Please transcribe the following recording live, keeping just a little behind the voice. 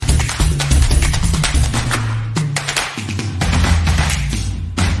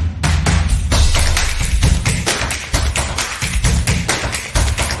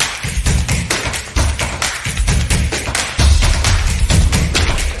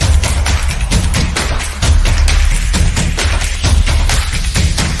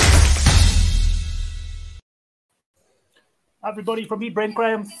everybody, from me, Brent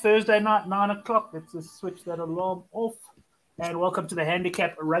Graham, Thursday night, 9 o'clock. Let's just switch that alarm off. And welcome to the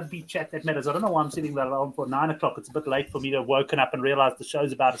Handicap Rugby Chat That Matters. I don't know why I'm setting that alarm for 9 o'clock. It's a bit late for me to have woken up and realised the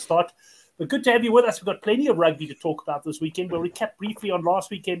show's about to start. But good to have you with us. We've got plenty of rugby to talk about this weekend. We'll recap briefly on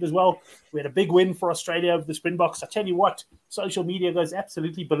last weekend as well. We had a big win for Australia over the Springboks. I tell you what, social media goes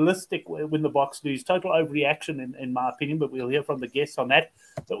absolutely ballistic when the Boks lose. Total overreaction, in my opinion, but we'll hear from the guests on that.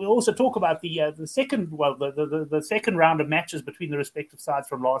 But we'll also talk about the second round of matches between the respective sides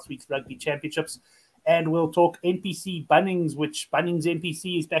from last week's Rugby Championships. And we'll talk NPC Bunnings, which Bunnings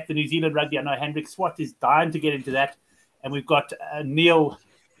NPC is back to New Zealand Rugby. I know Hendrik Swart is dying to get into that. And we've got Neil,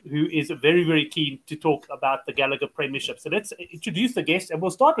 who is very, very keen to talk about the Gallagher Premiership. So let's introduce the guest, and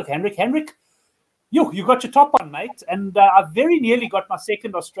we'll start with Hendrik. Hendrik, you got your top on, mate. And I very nearly got my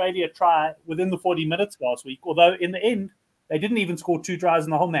second Australia try within the 40 minutes last week, although in the end, they didn't even score 2 tries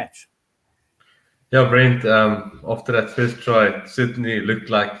in the whole match. Yeah, Brent, after that first try, it certainly looked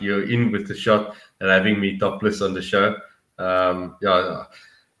like you're in with the shot and having me topless on the show.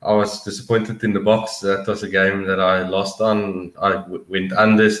 I was disappointed in the Boks. That was a game that I lost on. I went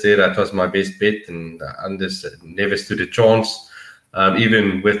unders there. That was my best bet, and unders never stood a chance.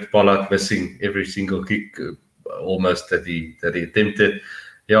 Even with Pollard missing every single kick almost that he attempted.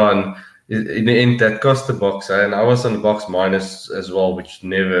 Yeah, and in the end, that cost the Boks. And I was on the Boks minus as well, which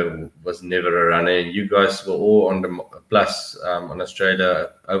was never a runner. You guys were all on the plus on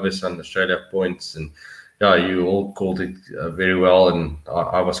Australia, over some Australia points, and yeah, you all called it very well, and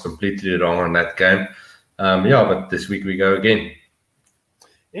I was completely wrong on that game. But this week we go again.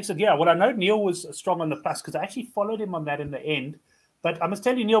 Excellent. Yeah, well, I know Neil was strong on the plus because I actually followed him on that in the end. But I must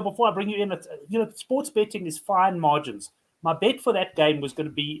tell you, Neil, before I bring you in, sports betting is fine margins. My bet for that game was going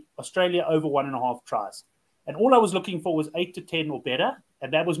to be Australia over 1.5 tries. And all I was looking for was 8 to 10 or better.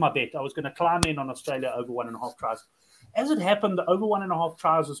 And that was my bet. I was going to climb in on Australia over 1.5 tries. As it happened, the over 1.5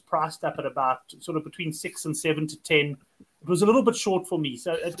 tries was priced up at about sort of between 6 and 7 to 10. It was a little bit short for me,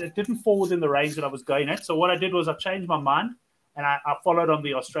 so it didn't fall within the range that I was going at. So what I did was I changed my mind, and I followed on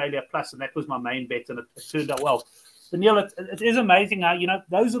the Australia plus, and that was my main bet, and it turned out well. But Neil, it is amazing how,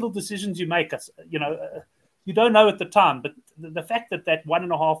 those little decisions you make, you don't know at the time, but the fact that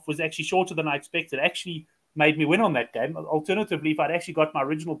 1.5 was actually shorter than I expected actually made me win on that game. Alternatively, if I'd actually got my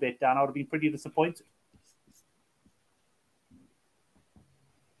original bet down, I would have been pretty disappointed.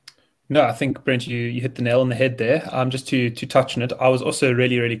 No, I think, Brent, you hit the nail on the head there. Just to touch on it, I was also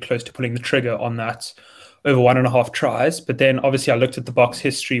really, really close to pulling the trigger on that over 1.5 tries. But then, obviously, I looked at the Boks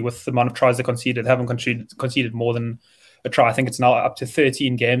history with the amount of tries they conceded. They haven't conceded more than a try. I think it's now up to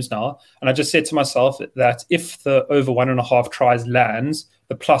 13 games now. And I just said to myself that if the over 1.5 tries lands,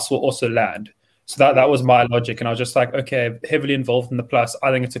 the plus will also land. So that was my logic. And I was just like, okay, heavily involved in the plus.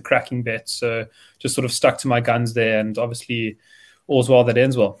 I think it's a cracking bet. So just sort of stuck to my guns there. And obviously, all's well that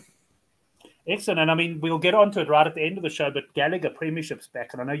ends well. Excellent. And I mean, we'll get onto it right at the end of the show, but Gallagher Premiership's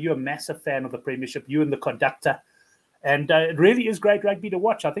back. And I know you're a massive fan of the Premiership, you and the conductor. And it really is great rugby to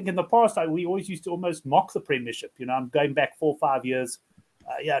watch. I think in the past, we always used to almost mock the Premiership. I'm going back 4 or 5 years,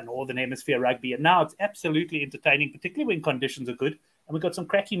 Northern Hemisphere rugby. And now it's absolutely entertaining, particularly when conditions are good. And we've got some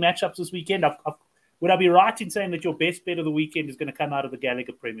cracking matchups this weekend. Would I be right in saying that your best bet of the weekend is going to come out of the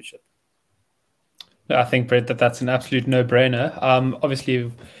Gallagher Premiership? I think, Brett, that's an absolute no-brainer. Obviously,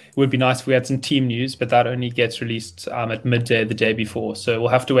 it would be nice if we had some team news, but that only gets released at midday the day before. So we'll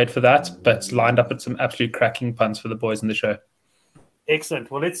have to wait for that, but lined up with some absolute cracking punts for the boys in the show. Excellent.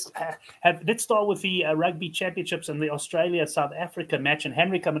 Well, let's start with the Rugby Championships and the Australia-South Africa match. And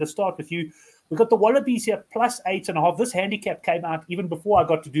Henrik, I'm going to start with you. We've got the Wallabies here plus 8.5. This handicap came out even before I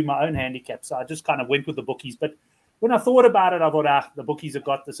got to do my own handicap, so I just kind of went with the bookies. But when I thought about it, I thought, the bookies have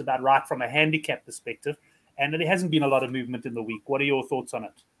got this about right from a handicap perspective, and there hasn't been a lot of movement in the week. What are your thoughts on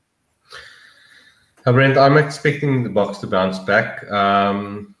it? Brent, I'm expecting the Boks to bounce back.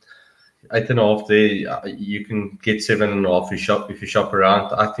 8.5 there, you can get 7.5 if you shop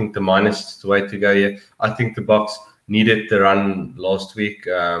around. I think the minus is the way to go here. I think the Boks needed the run last week.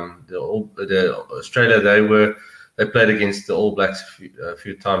 The Australia, they played against the All Blacks a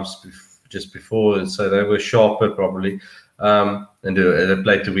few times just before, so they were sharper probably, and they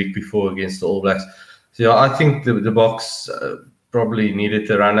played the week before against the All Blacks. So I think the Boks probably needed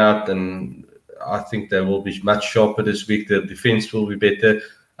to run out, and I think they will be much sharper this week. The defense will be better.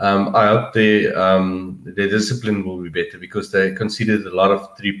 I hope their discipline will be better because they conceded a lot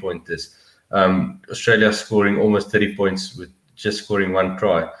of 3-pointers. Australia scoring almost 30 points with just scoring 1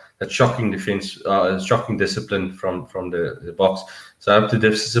 try. That's shocking defense, shocking discipline from the Boks. So I hope the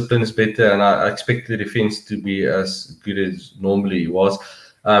discipline is better, and I expect the defense to be as good as normally it was.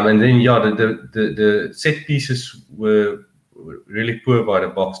 And then, the set pieces were really poor by the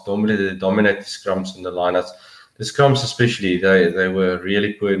Boks. Normally they dominate the scrums and the lineouts. The scrums especially, they were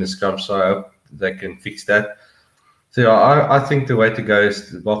really poor in the scrums, so I hope they can fix that. So yeah, I think the way to go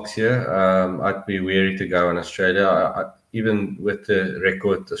is the Boks here. I'd be wary to go on Australia. Even with the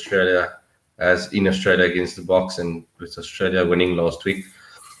record Australia has in Australia against the Boks, and with Australia winning last week,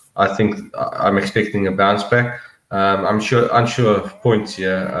 I think I'm expecting a bounce back. I'm unsure of points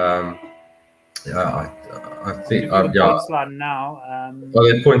here. I think the points line now.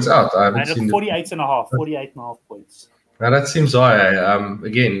 It points out. I haven't seen 48.5 points. Now that seems higher.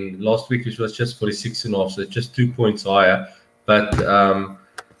 Again, last week it was just 46.5, so it's just 2 points higher. But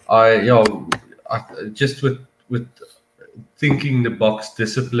just with thinking the Boks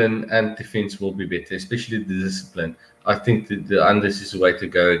discipline and defense will be better, especially the discipline. I think the unders is the way to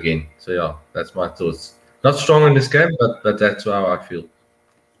go again. So yeah, that's my thoughts. Not strong in this game, but that's how I feel.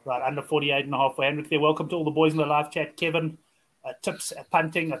 Right, under 48.5 for Hendrik there. Welcome to all the boys in the live chat. Kevin, tips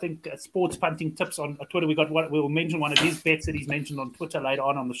punting, I think sports punting tips on Twitter. We'll mention one of his bets that he's mentioned on Twitter later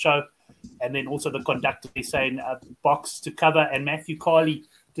on the show. And then also the conductor is saying Boks to cover and Matthew Carley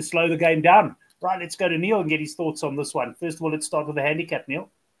to slow the game down. Right, let's go to Neil and get his thoughts on this one. First of all, let's start with the handicap, Neil.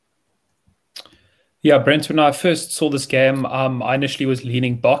 Yeah, Brent, when I first saw this game, I initially was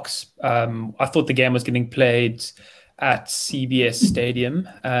leaning Boks. I thought the game was getting played at CBS Stadium,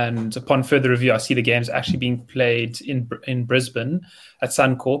 and upon further review, I see the game's actually being played in Brisbane at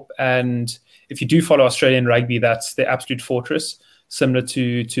Suncorp. And if you do follow Australian rugby, that's the absolute fortress, similar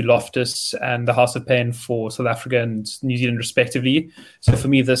to Loftus and the House of Pain for South Africa and New Zealand respectively. So for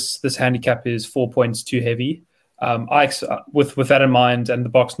me, this handicap is 4 points too heavy. With that in mind, and the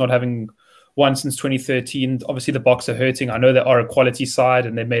Boks not having won since 2013. Obviously, the Boks are hurting. I know they are a quality side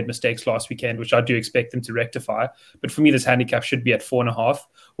and they made mistakes last weekend, which I do expect them to rectify. But for me, this handicap should be at 4.5.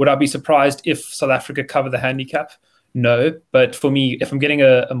 Would I be surprised if South Africa cover the handicap? No. But for me, if I'm getting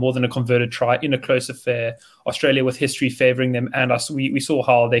a more than a converted try in a close affair, Australia with history favouring them, and we saw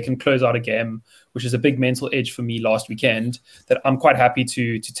how they can close out a game, which is a big mental edge for me last weekend, that I'm quite happy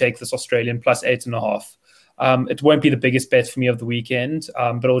to take this Australian plus 8.5. It won't be the biggest bet for me of the weekend,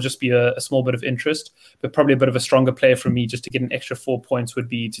 but it'll just be a small bit of interest. But probably a bit of a stronger play for me just to get an extra 4 points would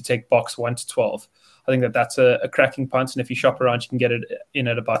be to take Boks 1 to 12. I think that's a cracking punt, and if you shop around, you can get it in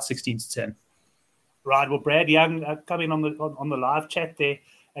at about 16 to 10. Right. Well, Brad Young coming on the live chat there,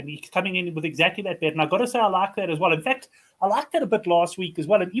 and he's coming in with exactly that bet. And I've got to say I like that as well. In fact, I liked that a bit last week as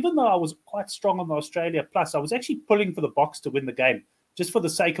well. And even though I was quite strong on the Australia Plus, I was actually pulling for the Boks to win the game just for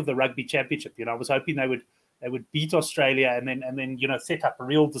the sake of the Rugby Championship. I was hoping they would beat Australia and then set up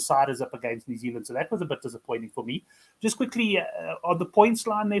real deciders up against New Zealand. So that was a bit disappointing for me. Just quickly on the points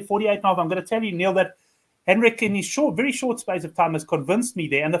line there, 48.5. I'm going to tell you, Neil, that Hendrik in his very short space of time has convinced me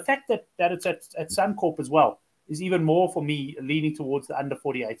there. And the fact that it's at Suncorp as well is even more for me leaning towards the under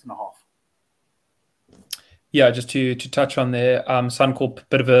 48.5. Yeah, just to touch on there, Suncorp, it's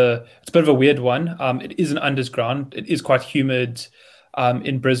a bit of a weird one. It is an unders ground. It is quite humid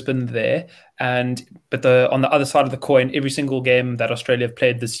in Brisbane there, but on the other side of the coin, every single game that Australia have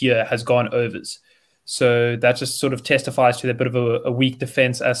played this year has gone overs. So that just sort of testifies to a bit of a weak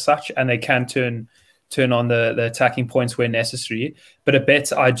defense as such, and they can turn on the attacking points where necessary. But a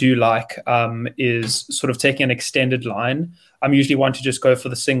bet I do like is sort of taking an extended line. I'm usually one to just go for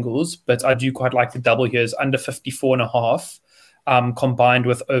the singles, but I do quite like the double here is under 54.5 combined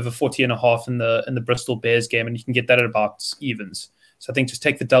with over 40.5 in the Bristol Bears game, and you can get that at about evens. So I think just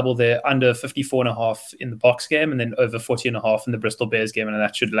take the double there, under 54.5 in the Boks game, and then over 40.5 in the Bristol Bears game, and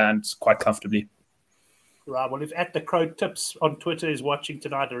that should land quite comfortably. Right. Well, if At The Crow Tips on Twitter is watching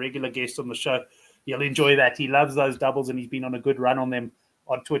tonight, a regular guest on the show, you'll enjoy that. He loves those doubles, and he's been on a good run on them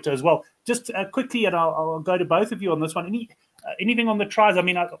on Twitter as well. Just quickly, and I'll go to both of you on this one. Anything on the tries? I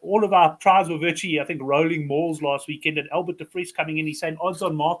mean, all of our tries were virtually, I think, rolling mauls last weekend. And Albert de Vries coming in, he's saying odds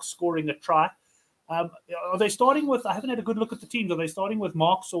on Marx scoring a try. Are they starting with, I haven't had a good look at the teams, are they starting with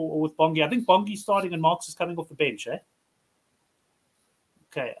Marx or with Bongi? I think Bongi's starting and Marx is coming off the bench, eh?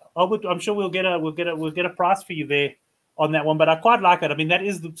 Okay, Albert, I'm sure we'll get a price for you there on that one, but I quite like it. I mean, that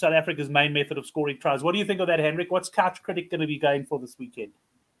is South Africa's main method of scoring tries. What do you think of that, Hendrik? What's Couch Critic going to be going for this weekend?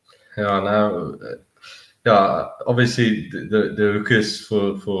 Obviously the hookers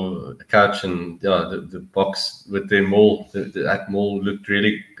for Couch and the Boks with their maul, that maul looked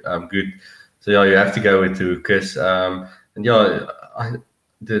really good. So you have to go with the hookers. The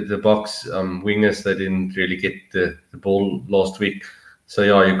Boks wingers, they didn't really get the ball last week. So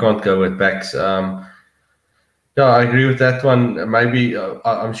you can't go with backs. I agree with that one. Maybe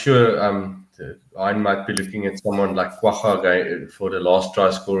I'm sure I might be looking at someone like Quagga going for the last try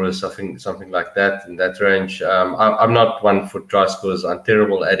scorer, something like that in that range. I'm not one for try scorers. I'm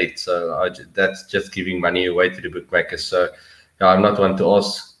terrible at it, so that's just giving money away to the bookmakers. So yeah, I'm not one to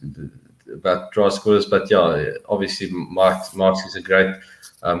ask about try scorers, but yeah, obviously Marks is a great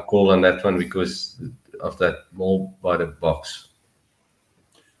call on that one because of that more by the box.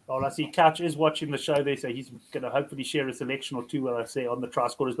 Well, I see Couch is watching the show there, so he's going to hopefully share a selection or two, I say, on the try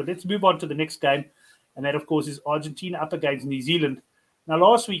scorers. But let's move on to the next game, and that, of course, is Argentina up against New Zealand. Now,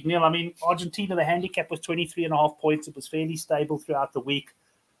 last week, Neil, I mean, Argentina, the handicap was 23.5 points. It was fairly stable throughout the week.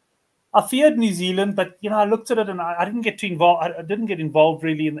 I feared New Zealand, but, I looked at it and I didn't get too involved. I didn't get involved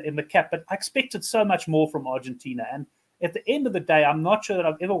really in the cap, but I expected so much more from Argentina. And at the end of the day, I'm not sure that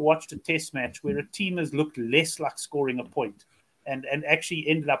I've ever watched a test match where a team has looked less like scoring a point and actually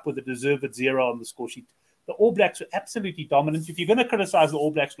ended up with a deserved 0 on the score sheet. The All Blacks were absolutely dominant. If you're going to criticize the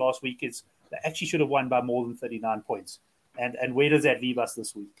All Blacks last week, it's they actually should have won by more than 39 points. And where does that leave us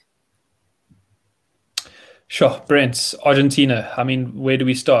this week? Sure, Brent, Argentina. I mean, where do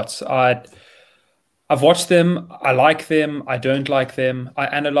we start? I've watched them. I like them. I don't like them. I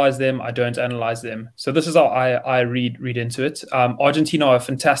analyze them. I don't analyze them. So this is how I read into it. Argentina are a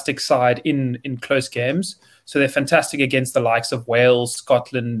fantastic side in close games. So they're fantastic against the likes of Wales,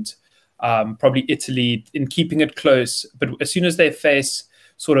 Scotland, probably Italy in keeping it close. But as soon as they face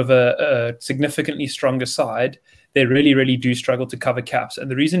sort of a significantly stronger side, they really, really do struggle to cover caps.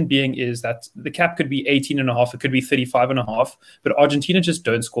 And the reason being is that the cap could be 18.5, it could be 35.5, but Argentina just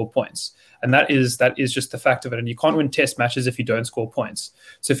don't score points. And that is just the fact of it. And you can't win test matches if you don't score points.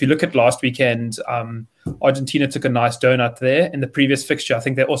 So if you look at last weekend, Argentina took a nice donut there. In the previous fixture, I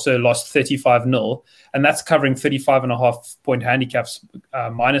think they also lost 35-0, and that's covering 35.5 point handicaps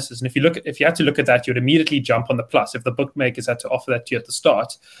minuses. And if you had to look at that, you'd immediately jump on the plus if the bookmakers had to offer that to you at the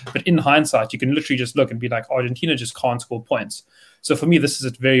start. But in hindsight, you can literally just look and be like, Argentina just can't score points. So for me, this is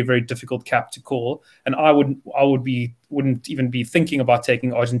a very, very difficult cap to call, and I wouldn't even be thinking about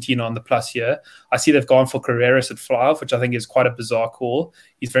taking Argentina on the plus here. I see they've gone for Carreras at fly-off, which I think is quite a bizarre call.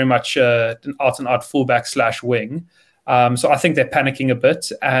 He's very much an out-and-out fullback / wing. So I think they're panicking a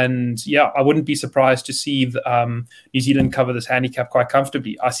bit. And yeah, I wouldn't be surprised to see New Zealand cover this handicap quite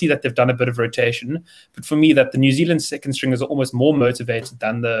comfortably. I see that they've done a bit of rotation, but for me, that the New Zealand second stringers are almost more motivated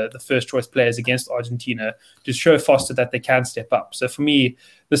than the first choice players against Argentina to show Foster that they can step up. So for me,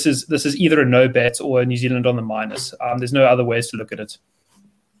 this is either a no bet or a New Zealand on the minus. There's no other ways to look at it.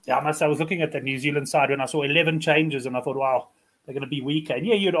 Yeah, I must say, I was looking at the New Zealand side when I saw 11 changes and I thought, wow, they're going to be weaker. And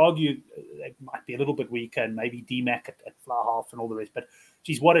yeah, you'd argue they might be a little bit weaker and maybe DMAC at fly half and all the rest. But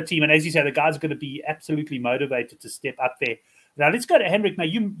geez, what a team. And as you say, the guys are going to be absolutely motivated to step up there. Now, let's go to Henrik. Now,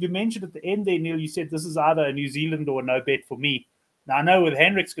 you mentioned at the end there, Neil, you said this is either a New Zealand or a no bet for me. Now, I know what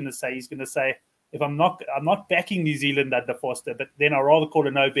Henrik's going to say. He's going to say, if I'm not backing New Zealand under Foster, but then I'd rather call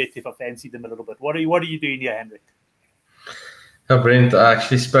a no bet if I fancy them a little bit. What are you doing here, Henrik? Yeah, Brent, I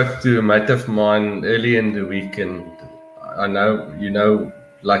actually spoke to a mate of mine early in the week, and I know,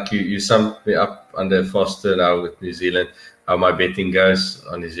 like you summed me up under Foster now with New Zealand, how my betting goes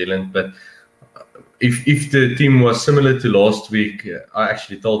on New Zealand. But if the team was similar to last week, I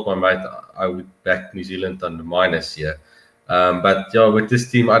actually told my mate I would back New Zealand on the minus here. But yeah, with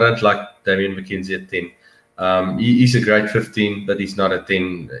this team, I don't like Damian McKenzie at 10. He's a great 15, but he's not a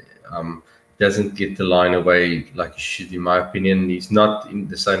 10. Doesn't get the line away like he should, in my opinion. He's not in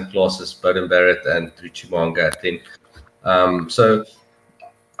the same class as Beauden Barrett and Richie Mo'unga at 10. So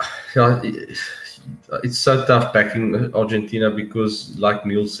yeah, it's so tough backing Argentina because, like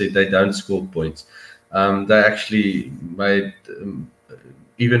Neil said, they don't score points. They actually made,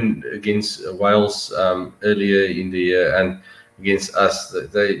 even against Wales earlier in the year and against us,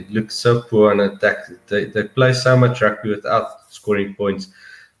 they look so poor in attack. They play so much rugby without scoring points.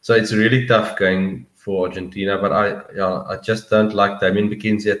 So it's really tough going for Argentina, but I just don't like Damian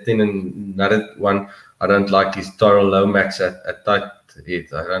McKenzie at 10, and another one I don't like is Tyrell Lomax at tight head.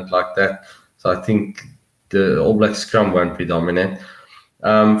 I don't like that. So I think the All Black scrum won't be dominant.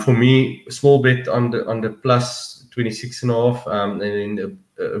 For me, small bet on the plus 26.5, and then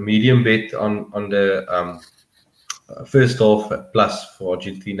a medium bet on the first half plus for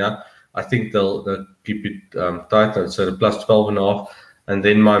Argentina. I think they'll keep it tight, so the plus 12.5. And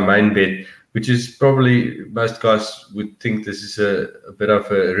then my main bet, which is probably most guys would think this is a bit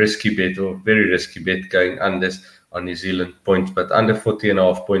of a risky bet or very risky bet going under on New Zealand points, but under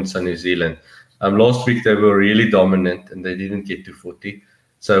 40.5 points on New Zealand. Last week they were really dominant and they didn't get to 40.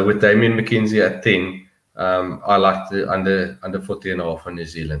 So with Damian McKenzie at 10, I like the under 40.5 on New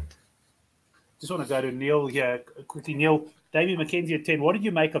Zealand. Just want to go to Neil here quickly. Neil, Damien McKenzie at 10. What did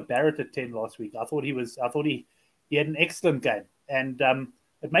you make of Barrett at 10 last week? I thought he had an excellent game. And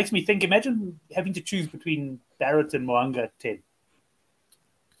it makes me think, imagine having to choose between Barrett and Mo'unga at 10.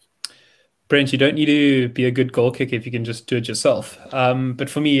 Brent, you don't need to be a good goal kicker if you can just do it yourself. But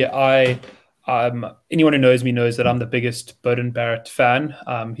for me, anyone who knows me knows that I'm the biggest Beauden Barrett fan.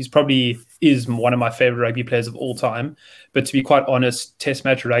 He's probably is one of my favorite rugby players of all time. But to be quite honest, Test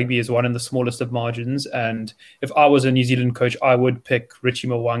match rugby is one in the smallest of margins. And if I was a New Zealand coach, I would pick Richie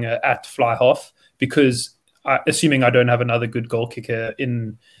Mo'unga at fly half because assuming I don't have another good goal kicker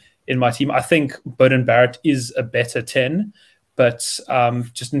in my team, I think Beauden Barrett is a better 10. But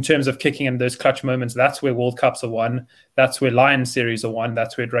just in terms of kicking in those clutch moments, that's where World Cups are won. That's where Lions Series are won.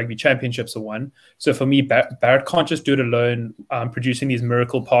 That's where Rugby Championships are won. So for me, Barrett can't just do it alone, producing these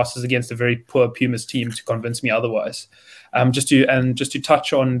miracle passes against a very poor Pumas team to convince me otherwise. Just to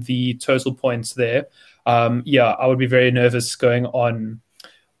touch on the total points there, I would be very nervous going on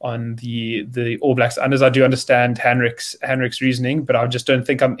the All Blacks unders. I do understand Henrik's reasoning, but I just don't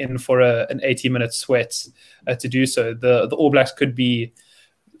think I'm in for an 80-minute sweat to do so. The All Blacks could be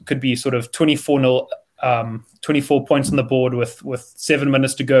sort of 24-0, 24 points on the board with 7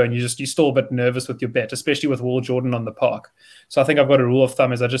 minutes to go, and you're still a bit nervous with your bet, especially with Will Jordan on the park. So I think I've got a rule of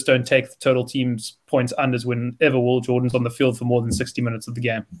thumb is I just don't take the total team's points unders whenever Will Jordan's on the field for more than 60 minutes of the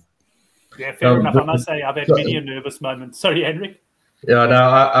game. Yeah, fair enough. I must say I've had many a nervous moment. Sorry, Henrik. Yeah, no,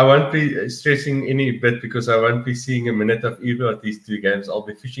 I won't be stressing any bit because I won't be seeing a minute of either of these two games. I'll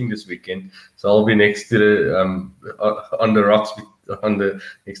be fishing this weekend, so I'll be next to the on the rocks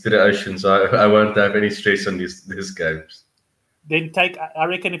next to the ocean. So I won't have any stress on these games. Then I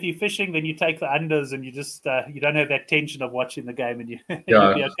reckon if you're fishing, then you take the unders and you just you don't have that tension of watching the game and you'll be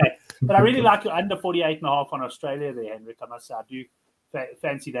okay. But I really like your under 48.5 on Australia there, Henrik. I must say I do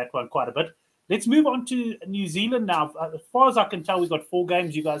fancy that one quite a bit. Let's move on to New Zealand now. As far as I can tell, we've got 4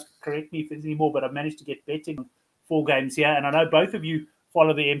 games. You guys correct me if there's any more, but I've managed to get betting on 4 games here. And I know both of you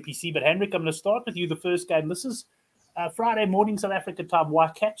follow the NPC, but Henrik, I'm going to start with you. The first game, this is Friday morning South African time,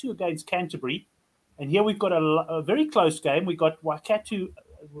 Waikato against Canterbury. And here we've got a very close game. We've got Waikato,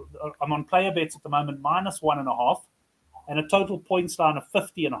 I'm on player bets at the moment, -1.5, and a total points line of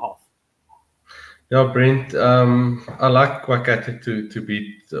 50.5. Yeah, Brent, I like Waikato to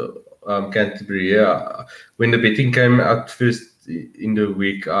beat Canterbury. Yeah, when the betting came out first in the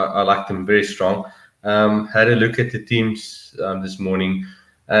week, I liked them very strong. Had a look at the teams this morning,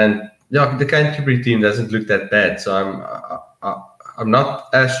 and yeah, the Canterbury team doesn't look that bad. So I'm not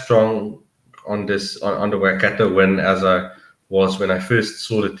as strong on the Waikato win as I was when I first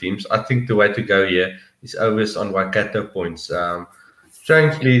saw the teams. I think the way to go here is overs on Waikato points.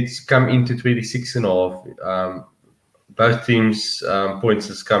 Strangely, it's come into 26.5. Both teams' points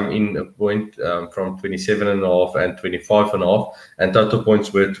has come in a point from 27.5 and 25.5, and total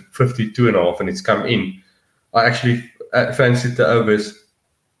points were 52.5, and it's come in. I actually fancied the overs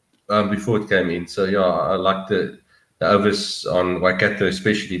before it came in. So yeah, I like the overs on Waikato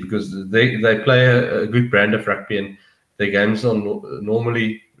especially because they play a good brand of rugby and their games are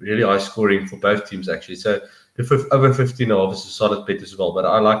normally really high scoring for both teams actually. So the over 15.5 is a solid bet as well, but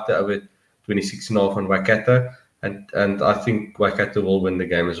I like the over 26.5 on Waikato, and I think Waikato will win the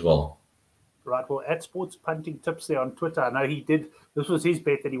game as well. Right, well, at Sports Punting Tips there on Twitter, I know he did. This was his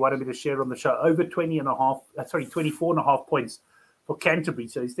bet that he wanted me to share on the show. Over 24.5 points for Canterbury.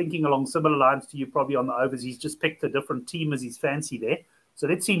 So he's thinking along similar lines to you, probably on the overs. He's just picked a different team as his fancy there. So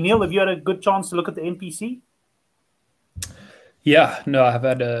let's see, Neil, have you had a good chance to look at the NPC? Yeah, no, I have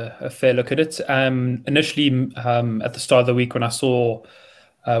had a fair look at it. Initially, at the start of the week when I saw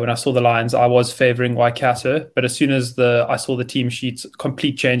the Lions, I was favouring Waikato, but as soon as I saw the team sheets,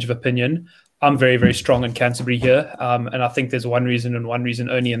 complete change of opinion. I'm very, very strong in Canterbury here, and I think there's one reason and one reason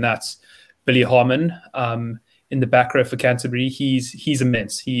only, and that's Billy Harmon in the back row for Canterbury. He's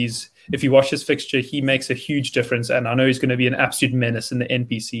immense. If you watch his fixture, he makes a huge difference, and I know he's going to be an absolute menace in the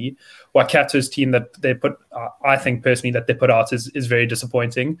NPC. Waikato's team that they put, I think personally that they put out is very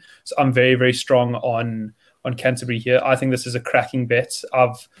disappointing. So I'm very, very strong on Canterbury here. I think this is a cracking bet.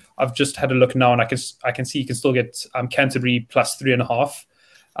 I've just had a look now, and I can see you can still get Canterbury plus 3.5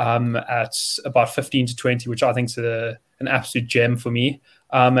 at about 15 to 20, which I think is an absolute gem for me.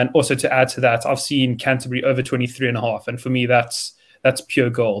 And also to add to that, I've seen Canterbury over 23.5, and for me that's pure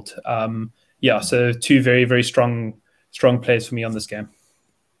gold. So 2 very, very strong plays for me on this game.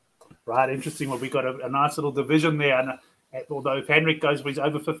 Right, interesting. Well, we got a nice little division there, and although if Henrik goes for his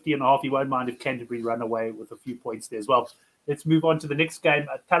over 50.5, he won't mind if Canterbury run away with a few points there as well. Let's move on to the next game,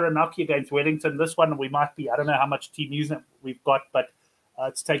 Taranaki against Wellington. This one we might be, I don't know how much team news we've got, but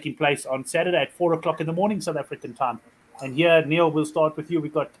it's taking place on Saturday at 4 o'clock in the morning, South African time. And here, Neil, we'll start with you.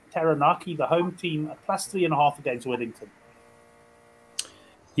 We've got Taranaki, the home team, a +3.5 against Wellington.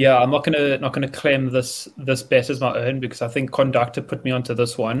 Yeah, I'm not gonna claim this bet as my own because I think Conductor put me onto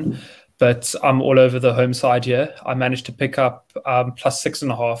this one, but I'm all over the home side here. I managed to pick up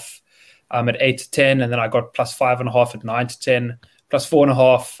 +6.5 at 8 to 10, and then I got +5.5 at 9 to 10,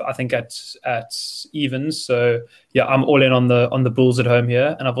 +4.5 I think at evens. So yeah, I'm all in on the Bulls at home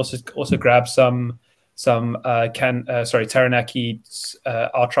here, and I've also grabbed some Taranaki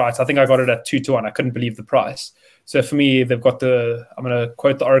outright. I think I got it at 2 to 1. I couldn't believe the price. So for me, they've got I'm going to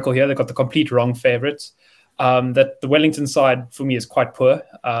quote the Oracle here, they've got the complete wrong favourites. That the Wellington side for me is quite poor.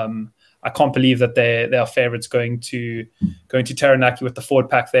 I can't believe that they are favourites going to Taranaki with the forward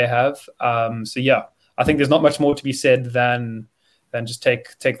pack they have. So yeah, I think there's not much more to be said than just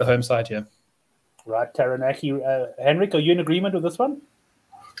take the home side here. Right, Taranaki. Henrik, are you in agreement with this one?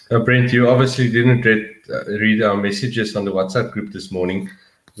 Brent, you obviously didn't read our messages on the WhatsApp group this morning.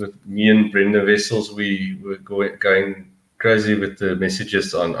 With me and Brendan Wessels, we were going crazy with the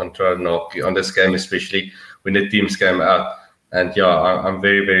messages on Taranaki, on this game, especially when the teams came out. And yeah, I'm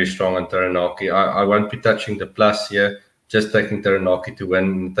very, very strong on Taranaki. I won't be touching the plus here, just taking Taranaki to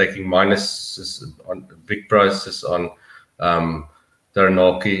win, taking minuses on big prices on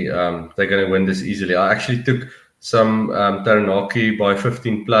Taranaki. They're going to win this easily. I actually took some Taranaki by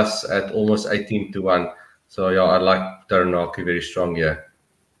 15 plus at almost 18 to 1. So yeah, I like Taranaki very strong here.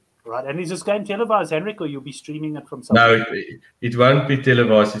 Right, and is this game televised, Henrik, or you'll be streaming it from somewhere? No, it won't be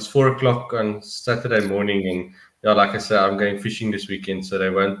televised. It's 4 o'clock on Saturday morning, and yeah, like I said, I'm going fishing this weekend, so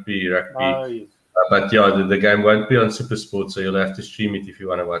there won't be rugby. Oh, yes. But yeah, the game won't be on SuperSport, so you'll have to stream it if you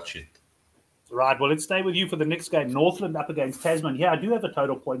want to watch it. Right, well, let's stay with you for the next game. Northland up against Tasman. Yeah, I do have a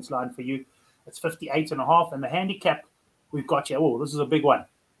total points line for you. It's 58.5, and the handicap we've got here. Oh, this is a big one.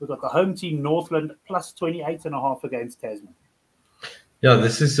 We've got the home team Northland plus 28.5 against Tasman. Yeah,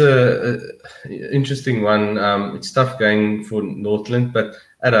 this is a interesting one. It's tough going for Northland, but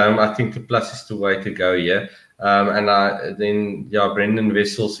at home, I think the plus is the way to go here. Brendan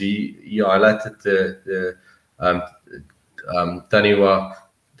Wessels, he highlighted the Taniwa,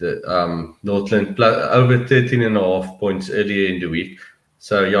 the Northland plus over 13.5 points earlier in the week.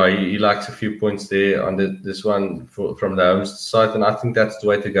 So yeah, he likes a few points there on this one from the home side, and I think that's the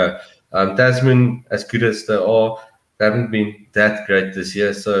way to go. Tasman, as good as they are, they haven't been that great this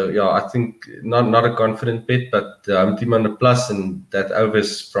year. So yeah, I think not a confident bet, but the home team on the plus, and that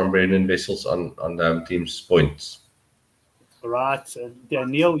overs from Brendan Wessels on the home team's points. All right,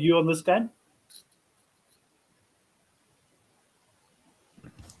 Neil, you on this game?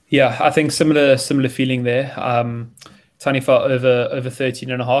 Yeah, I think similar feeling there. Taniwha over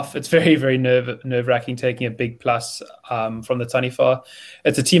 13.5. It's very, very nerve-wracking taking a big plus from the Taniwha.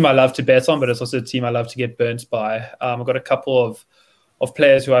 It's a team I love to bet on, but it's also a team I love to get burnt by. I've got a couple of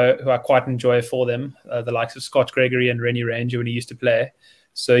players who I quite enjoy for them, the likes of Scott Gregory and Rennie Ranger when he used to play.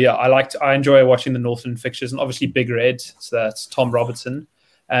 So yeah, I enjoy watching the Northland fixtures, and obviously Big Red. So that's Tom Robertson,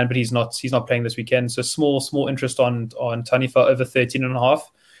 but he's not playing this weekend. So small interest on Taniwha over 13.5.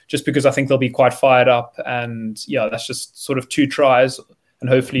 Just because I think they'll be quite fired up, and yeah, that's just sort of 2 tries and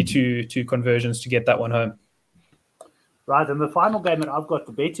hopefully two conversions to get that one home. Right, and the final game that I've got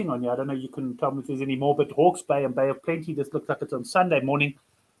the betting on here, I don't know, you can tell me if there's any more, but Hawke's Bay and Bay of Plenty, this looks like it's on Sunday morning.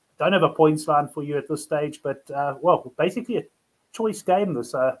 Don't have a points line for you at this stage, but basically a choice game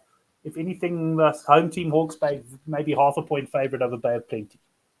this. If anything, the home team Hawke's Bay maybe half a point favourite over Bay of Plenty.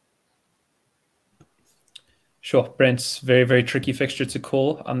 Sure, Brent's very, very tricky fixture to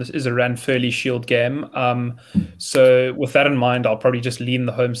call. This is a Ranfurly Shield game. So with that in mind, I'll probably just lean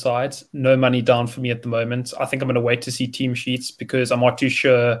the home side. No money down for me at the moment. I think I'm going to wait to see team sheets because I'm not too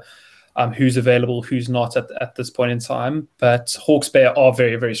sure who's available, who's not at this point in time. But Hawke's Bay are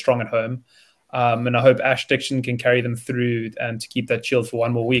very, very strong at home. And I hope Ash Dixon can carry them through and to keep that shield for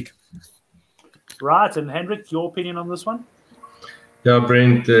one more week. Right, and Hendrik, your opinion on this one? Yeah,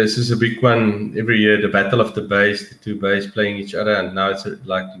 Brent, this is a big one every year. The battle of the bays, the 2 bays playing each other, and now it's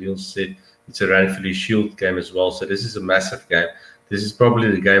like Neil said, it's a Ranfurly Shield game as well. So this is a massive game. This is probably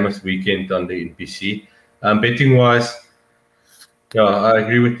the game of the weekend on the NPC. Betting wise, yeah, I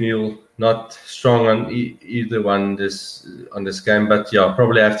agree with Neil. Not strong on either one on this game, but yeah,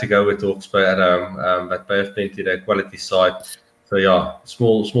 probably have to go with Hawke's Bay at home. But Bay of Plenty, their quality side. So yeah,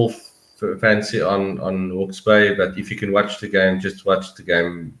 small fancy on Hawke's Bay, but if you can watch the game, just watch the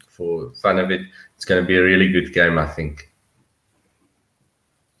game for fun of it. It's going to be a really good game, I think.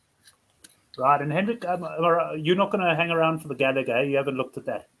 Right, and Hendrik, you're not going to hang around for the Gallagher. You haven't looked at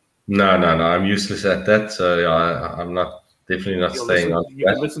that. No. I'm useless at that, so yeah, I'm not definitely not staying on. You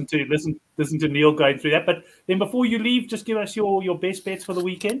can listen listen to Neil going through that. But then before you leave, just give us your best bets for the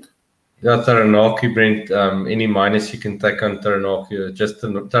weekend. Yeah, Taranaki, Brent. Any minus you can take on Taranaki. Just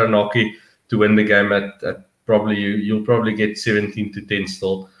Taranaki to win the game at probably you'll probably get 17-10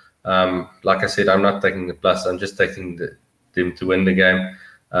 still. Like I said, I'm not taking the plus. I'm just taking them to win the game.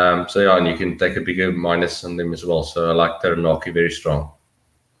 So yeah, and you can take a bigger minus on them as well. So I like Taranaki very strong.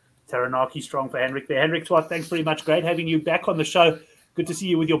 Taranaki strong for Henrik there. Henrik Swart, thanks very much. Great having you back on the show. Good to see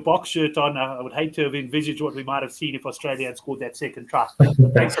you with your box shirt on. I would hate to have envisaged what we might have seen if Australia had scored that second try.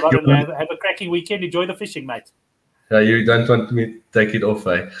 Thanks a lot, and have a cracking weekend. Enjoy the fishing, mate. You don't want me to take it off,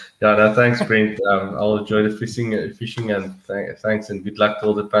 eh? Yeah, no, thanks, Brent. I'll enjoy the fishing, and thanks, and good luck to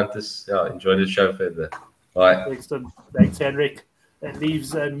all the punters. Yeah, enjoy the show further. Bye. Excellent. Thanks, Henrik. That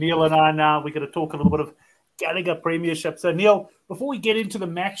leaves Neil and I now. We're going to talk a little bit of Gallagher Premiership. So, Neil, before we get into the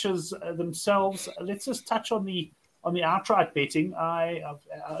matches themselves, let's just touch on the outright betting. I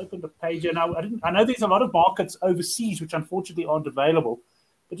opened a page here now. I know there's a lot of markets overseas which unfortunately aren't available.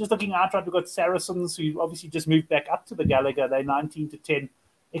 But just looking outright, we've got Saracens, who obviously just moved back up to the Gallagher. They're 19-10.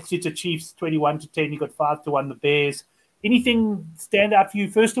 Exeter Chiefs 21-10. You've got 5-1 the Bears. Anything stand out for you,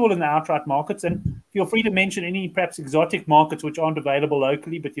 first of all, in the outright markets? And feel free to mention any perhaps exotic markets which aren't available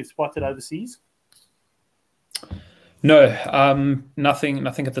locally, but you've spotted overseas. No, nothing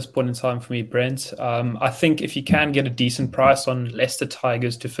at this point in time for me, Brent. I think if you can get a decent price on Leicester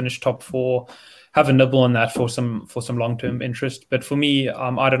Tigers to finish top 4, have a nibble on that for some long-term interest. But for me,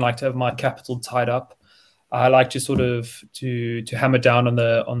 I don't like to have my capital tied up. I like to sort of to hammer down on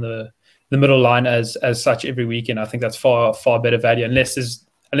the middle line as such every weekend. I think that's far better value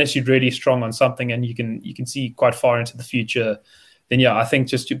unless you're really strong on something and you can see quite far into the future. Then yeah, I think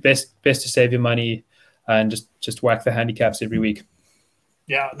just your best to save your money and just whack the handicaps every week.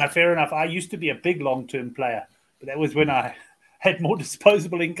 Yeah, no, fair enough. I used to be a big long-term player, but that was when I had more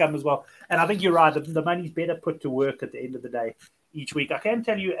disposable income as well. And I think you're right. The money's better put to work at the end of the day each week. I can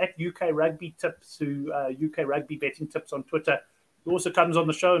tell you at UK Rugby Tips, UK Rugby Betting Tips on Twitter, he also comes on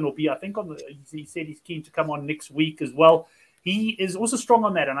the show and will be, I think, he said he's keen to come on next week as well. He is also strong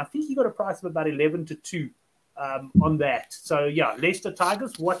on that. And I think he got a price of about 11-2 on that. So, yeah, Leicester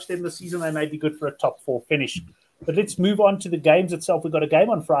Tigers, watch them this season. They may be good for a top 4 finish. But let's move on to the games itself. We've got a game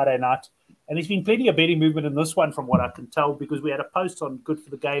on Friday night. And there's been plenty of betting movement in this one from what I can tell, because we had a post on Good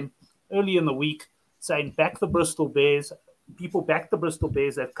for the Game early in the week saying back the Bristol Bears. People back the Bristol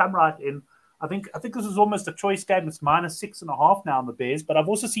Bears. They've come right in. I think this is almost a choice game. It's -6.5 now on the Bears. But I've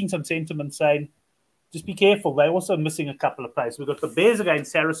also seen some sentiment saying, just be careful. They're also missing a couple of players. We've got the Bears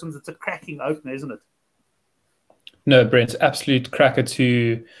against Saracens. It's a cracking opener, isn't it? No, Brent, absolute cracker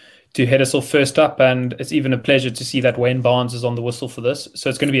to head us off first up, and it's even a pleasure to see that Wayne Barnes is on the whistle for this. So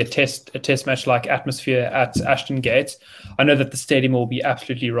it's going to be a test match like atmosphere at Ashton Gate. I know that the stadium will be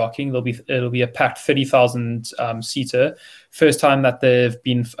absolutely rocking. It'll be a packed 30,000 seater. First time that they've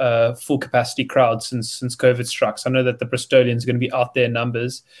been full capacity crowd since COVID struck. So I know that the Bristolians are going to be out there in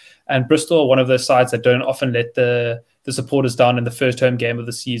numbers, and Bristol are one of those sides that don't often let the supporters down in the first home game of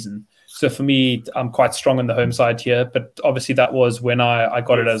the season. So for me, I'm quite strong on the home side here, but obviously that was when I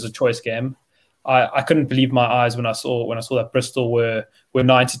got it as a choice game. I couldn't believe my eyes when I saw that Bristol were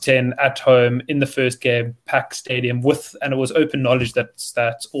 9-10 at home in the first game, packed stadium and it was open knowledge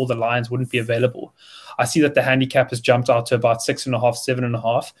that all the lines wouldn't be available. I see that the handicap has jumped out to about 6.5,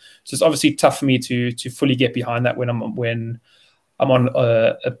 7.5. So it's obviously tough for me to fully get behind that when I'm on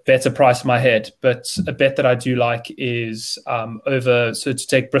a better price in my head. But a bet that I do like is to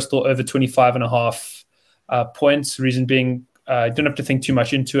take Bristol over 25.5 points. Reason being, you don't have to think too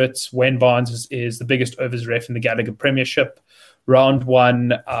much into it. Wayne Barnes is the biggest overs ref in the Gallagher Premiership. Round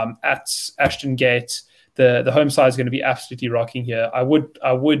 1 at Ashton Gate. The home side is going to be absolutely rocking here. I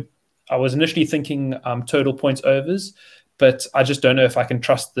was initially thinking total points overs, but I just don't know if I can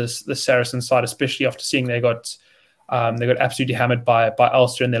trust the Saracen side, especially after seeing they got absolutely hammered by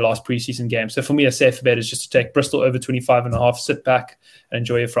Ulster in their last preseason game. So for me, a safer bet is just to take Bristol over 25.5, sit back and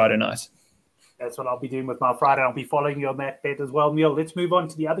enjoy your Friday night. That's what I'll be doing with my Friday. I'll be following you on that bet as well, Neil. Let's move on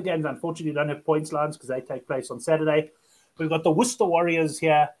to the other games. Unfortunately, we don't have points lines because they take place on Saturday. We've got the Worcester Warriors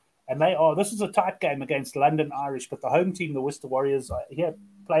here, and this is a tight game against London Irish, but the home team, the Worcester Warriors, here,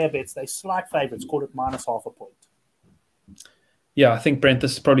 player bets, they slight favourites, called it -0.5 point. Yeah, I think, Brent,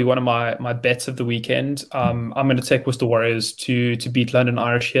 this is probably one of my bets of the weekend. I'm going to take Worcester Warriors to beat London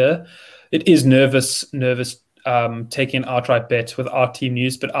Irish here. It is nervous taking an outright bet with our team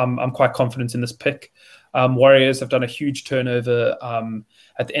news, but I'm quite confident in this pick. Warriors have done a huge turnover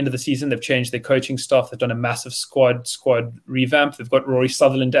at the end of the season. They've changed their coaching staff. They've done a massive squad revamp. They've got Rory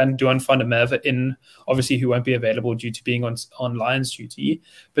Sutherland and Duan van der Merwe in, obviously, who won't be available due to being on Lions duty.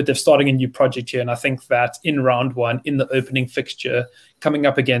 But they're starting a new project here. And I think that in round one, in the opening fixture, coming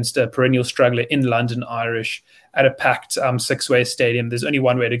up against a perennial struggler in London Irish at a packed six-way stadium, there's only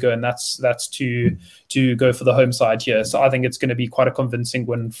one way to go, and that's to go for the home side here. So I think it's going to be quite a convincing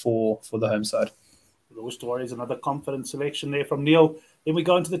win for the home side. Those stories, another confident selection there from Neil. Then we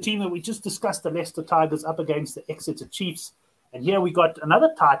go into the team that we just discussed, the Leicester Tigers up against the Exeter Chiefs. And here we got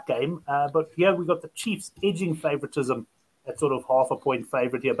another tight game, but here we got the Chiefs edging favoritism at sort of half a point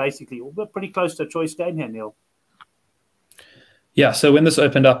favorite here, basically. We're pretty close to a choice game here, Neil. Yeah, so when this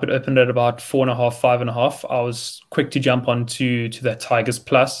opened up, it opened at about 4.5, 5.5. I was quick to jump onto that Tigers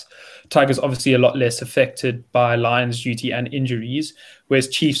plus. Tigers obviously a lot less affected by Lions duty and injuries, whereas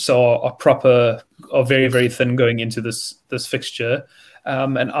Chiefs are very, very thin going into this fixture.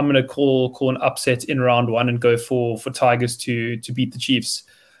 And I'm going to call an upset in round one and go for Tigers to beat the Chiefs.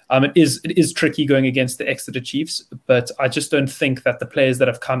 It is tricky going against the Exeter Chiefs, but I just don't think that the players that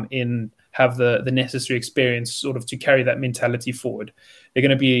have come in have the necessary experience sort of to carry that mentality forward. I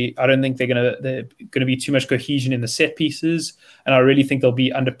don't think they're going to be too much cohesion in the set pieces, and I really think they'll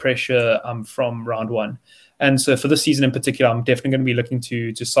be under pressure from round one. And so for this season in particular, I'm definitely going to be looking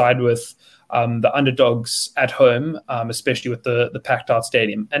to side with the underdogs at home, especially with the packed out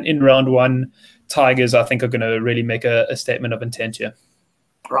stadium. And in round one, Tigers, I think, are going to really make a statement of intent here.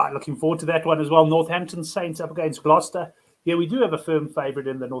 Right, looking forward to that one as well. Northampton Saints up against Gloucester. Yeah, we do have a firm favourite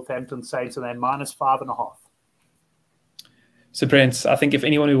in the Northampton Saints, and they're -5.5. So, Brent, I think if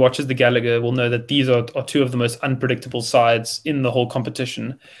anyone who watches the Gallagher will know that these are two of the most unpredictable sides in the whole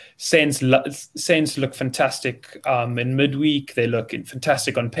competition. Saints look fantastic in midweek. They look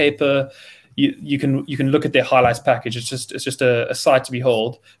fantastic on paper. You can look at their highlights package. It's just a sight to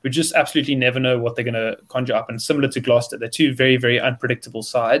behold. We just absolutely never know what they're going to conjure up. And similar to Gloucester, they're two very, very unpredictable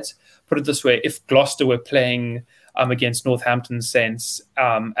sides. Put it this way: if Gloucester were playing against Northampton Saints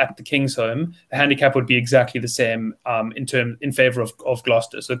at the King's home, the handicap would be exactly the same in favour of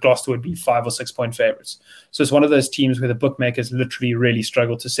Gloucester. So Gloucester would be 5 or 6 point favourites. So it's one of those teams where the bookmakers literally really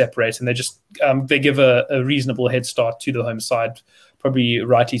struggle to separate, and they give a reasonable head start to the home side, probably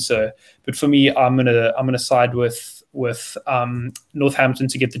rightly so. But for me, I'm gonna side with Northampton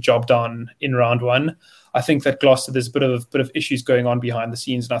to get the job done in round one. I think that Gloucester, there's a bit of issues going on behind the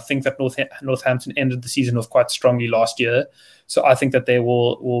scenes, and I think that Northampton ended the season off quite strongly last year. So I think that they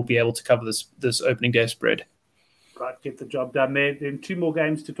will be able to cover this opening day spread. Right, get the job done there. Then two more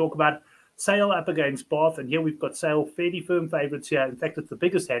games to talk about. Sale up against Bath, and here we've got Sale fairly firm favourites here. In fact, it's the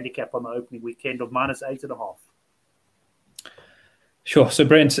biggest handicap on the opening weekend of -8.5. Sure. So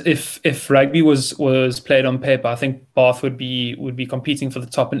Brent, if rugby was played on paper, I think Bath would be competing for the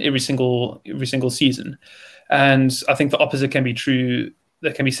top in every single season, and I think the opposite can be true.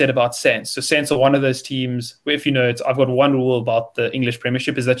 That can be said about Saints. So Saints are one of those teams where, if you know it, I've got one rule about the English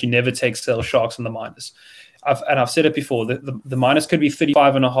Premiership is that you never take Sale Sharks on the minus. I've said it before. The minus could be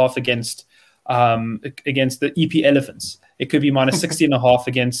 35.5 against the EP Elephants. It could be -60.5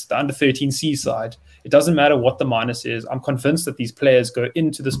 against the under 13 Seaside. It doesn't matter what the minus is. I'm convinced that these players go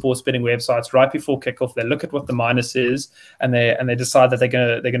into the sports betting websites right before kickoff. They look at what the minus is, and they decide that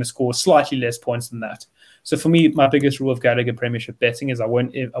they're gonna score slightly less points than that. So for me, my biggest rule of Gallagher Premiership betting is I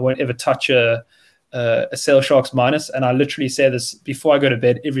won't ever touch a Sale Sharks minus, and I literally say this before I go to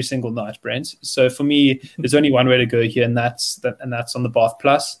bed every single night, Brent. So for me, there's only one way to go here, and that's on the Bath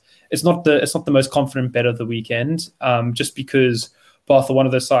plus. It's not the most confident bet of the weekend, just because Bath are one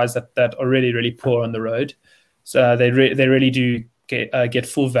of those sides that are really, really poor on the road. So they really do get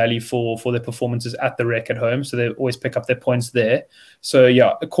full value for their performances at the Rec at home. So they always pick up their points there. So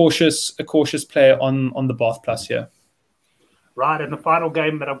yeah, a cautious player on the Bath plus here. Right, and the final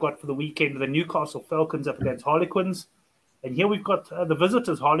game that I've got for the weekend, the Newcastle Falcons up against Harlequins. And here we've got the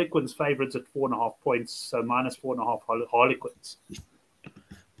visitors, Harlequins favourites at 4.5 points, so -4.5 Harlequins.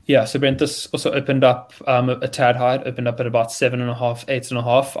 Yeah, so Brent, this also opened up a tad high. It opened up at about 7.5,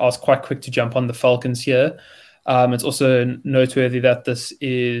 8.5. I was quite quick to jump on the Falcons here. It's also noteworthy that this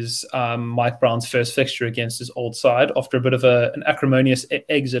is Mike Brown's first fixture against his old side after a bit of an acrimonious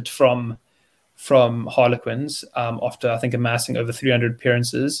exit from Harlequins after, I think, amassing over 300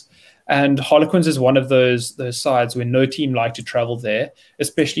 appearances. And Harlequins is one of those sides where no team like to travel there,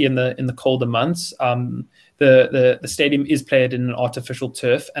 especially in the colder months. the stadium is played in an artificial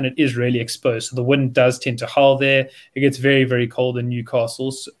turf, and it is really exposed. So the wind does tend to howl there. It gets very, very cold in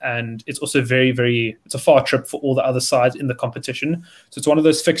Newcastle, and it's also it's a far trip for all the other sides in the competition. So it's one of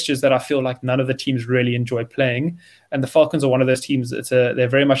those fixtures that I feel like none of the teams really enjoy playing. And the Falcons are one of those teams they're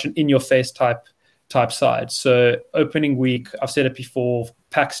very much an in-your-face type side. So opening week, I've said it before,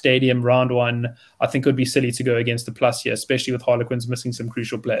 pack stadium, round one, I think it would be silly to go against the plus here, especially with Harlequins missing some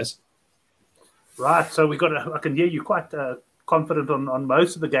crucial players. Right, so I can hear you quite confident on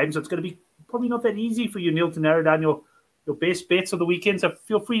most of the games. So it's going to be probably not that easy for you, Neil, to narrow down your best bets of the weekend. So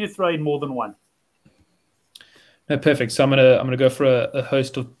feel free to throw in more than one. No, perfect. So I'm gonna go for a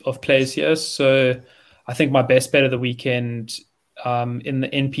host of plays here. So I think my best bet of the weekend in the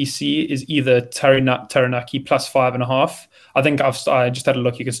NPC is either Taranaki plus 5.5. I think I just had a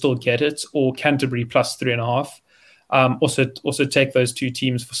look. You can still get it, or Canterbury plus 3.5. Also take those two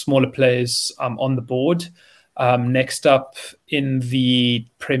teams for smaller plays on the board. Next up in the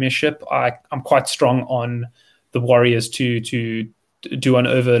Premiership, I'm quite strong on the Warriors to do one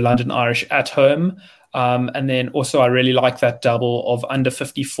over London Irish at home. And then also I really like that double of under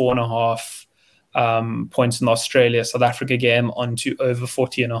 54.5 points in the Australia South Africa game onto over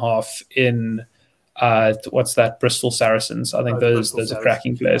 40.5 in Bristol Saracens. I think those are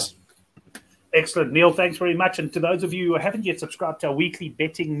cracking plays. Excellent, Neil. Thanks very much. And to those of you who haven't yet subscribed to our weekly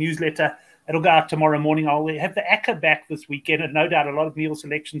betting newsletter, it'll go out tomorrow morning. I'll have the ACCA back this weekend, and no doubt a lot of Neil's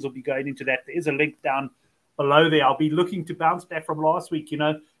selections will be going into that. There is a link down below there. I'll be looking to bounce back from last week.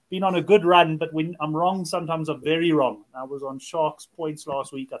 Been on a good run, but when I'm wrong, sometimes I'm very wrong. I was on Sharks points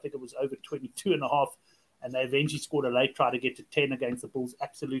last week. I think it was over 22.5, and they eventually scored a late try to get to 10 against the Bulls.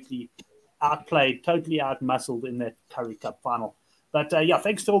 Absolutely outplayed, totally outmuscled in that Currie Cup final. But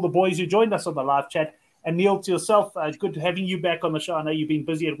thanks to all the boys who joined us on the live chat. And Neil, to yourself, good having you back on the show. I know you've been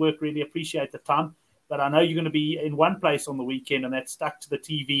busy at work, really appreciate the time. But I know you're going to be in one place on the weekend, and that's stuck to the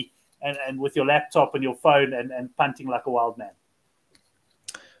TV and with your laptop and your phone and punting like a wild man.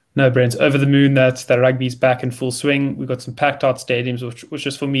 No, Brent, over the moon that rugby's back in full swing. We've got some packed out stadiums, which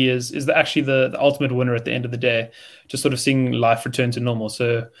just for me is actually the ultimate winner at the end of the day. Just sort of seeing life return to normal.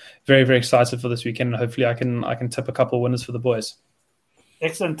 So very, very excited for this weekend. And hopefully I can tip a couple of winners for the boys.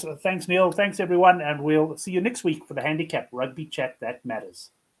 Excellent. Thanks, Neil. Thanks, everyone. And we'll see you next week for the Handicap Rugby Chat That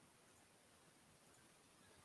Matters.